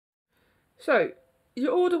So, you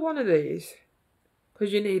order one of these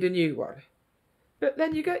because you need a new one. But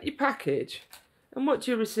then you get your package, and what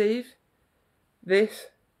do you receive? This.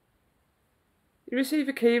 You receive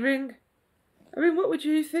a keyring. I mean, what would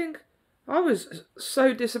you think? I was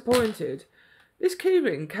so disappointed. This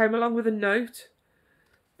keyring came along with a note,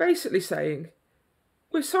 basically saying,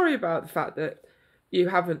 "We're sorry about the fact that you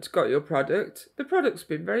haven't got your product. The product's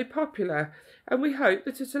been very popular, and we hope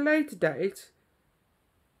that at a later date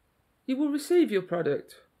you will receive your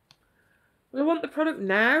product." Well, I want the product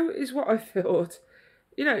now, is what I thought.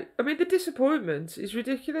 I mean, the disappointment is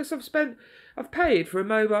ridiculous. I've paid for a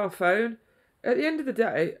mobile phone. At the end of the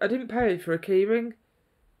day, I didn't pay for a keyring.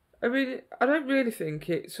 I mean, I don't really think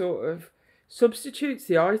it sort of substitutes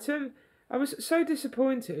the item. I was so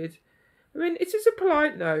disappointed. I mean, it is a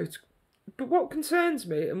polite note, but what concerns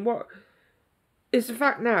me and what is the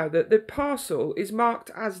fact now that the parcel is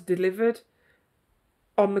marked as delivered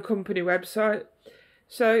on the company website.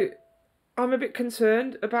 So I'm a bit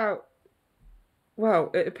concerned about,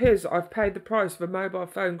 well, it appears that I've paid the price of a mobile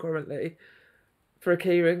phone currently for a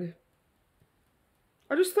keyring.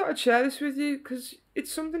 I just thought I'd share this with you because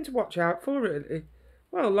it's something to watch out for, really.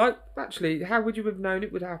 Well, actually, how would you have known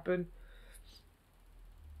it would happen?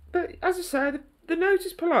 But as I say, the note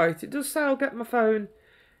is polite. It does say I'll get my phone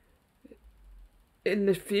in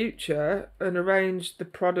the future and arrange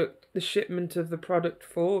the shipment of the product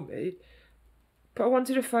for me. But I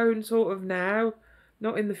wanted a phone sort of now,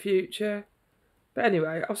 not in the future. But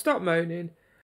anyway, I'll stop moaning.